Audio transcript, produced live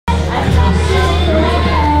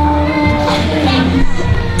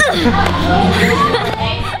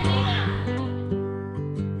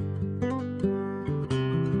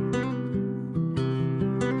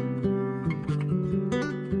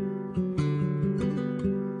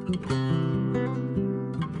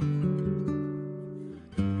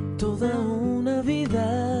Toda una vida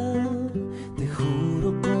te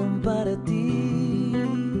juro compartir.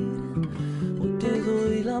 Hoy te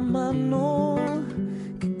doy la mano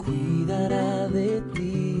que cuidará de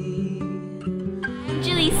ti. I'm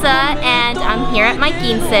Julissa and I'm here at my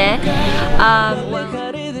quince.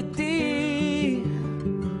 Alejaré de ti.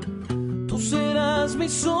 Tú serás mi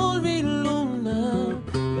sol, mi luna.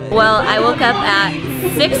 Well, I woke up at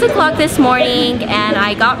 6 o'clock this morning and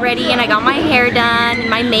I got ready and I got my hair done and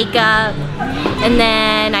my makeup, and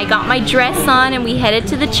then I got my dress on and we headed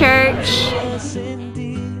to the church.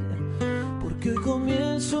 Porque hoy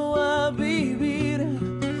comienzo a vivir,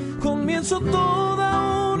 comienzo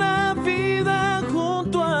toda una vida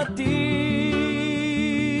junto a ti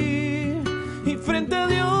y frente a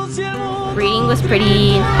Dios y el mundo. Reading was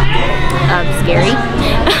pretty scary.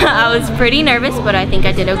 I was pretty nervous, but I think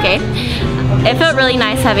I did okay. It felt really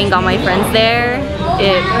nice having all my friends there.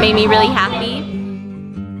 It made me really happy.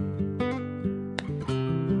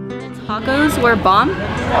 The tacos were bomb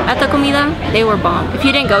at the comida. They were bomb. If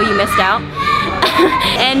you didn't go, you missed out.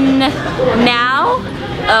 And now,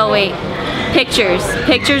 oh wait, pictures.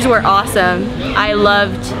 Pictures were awesome. I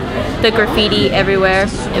loved the graffiti everywhere.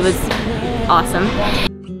 It was awesome.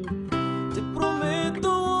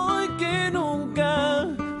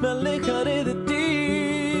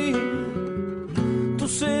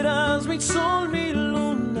 Serás mi sol, mi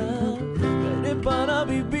luna, haré para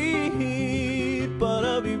vivir,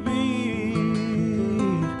 para vivir.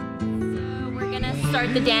 So we're gonna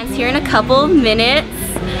start the dance here in a couple of minutes,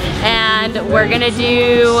 and we're gonna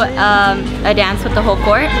do a dance with the whole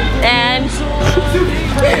court. And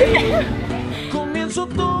comienzo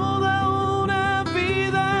toda una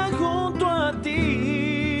vida junto a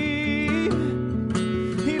ti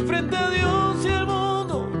y frente a Dios y el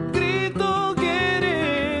mundo.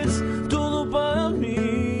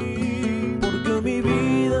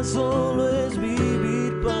 Solo es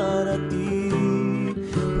vivir para ti,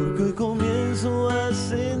 porque hoy comienzo a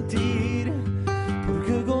sentir,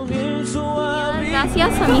 porque hoy comienzo a vivir.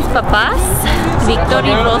 Gracias a mis papás, Víctor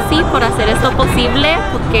y Rosy, por hacer esto posible,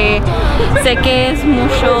 porque sé que es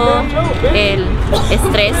mucho el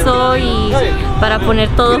estreso y para poner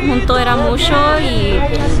todo junto era mucho y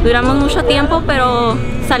duramos mucho tiempo, pero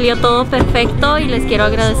salió todo perfecto y les quiero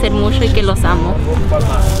agradecer mucho y que los amo.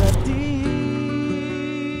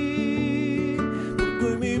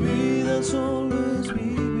 Solo es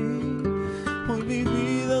vivir, hoy mi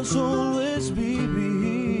vida solo es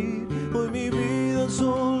vivir, hoy mi vida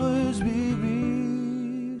solo es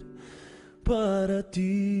vivir para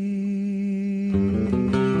ti.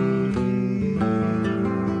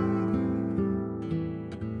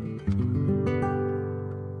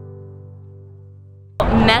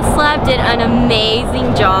 Mes Lab did an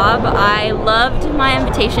amazing job. I loved my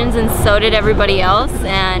invitations and so did everybody else,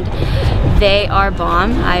 and they are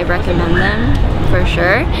bomb. I recommend them for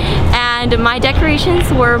sure. And my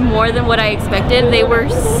decorations were more than what I expected. They were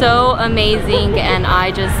so amazing and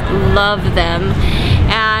I just loved them.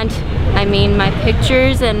 And I mean, my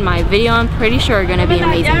pictures and my video I'm pretty sure are gonna be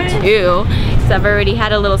amazing too, because I've already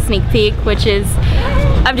had a little sneak peek, which is,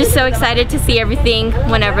 I'm just so excited to see everything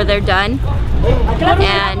whenever they're done.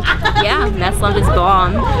 And yeah, Mes Lab is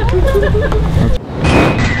bomb.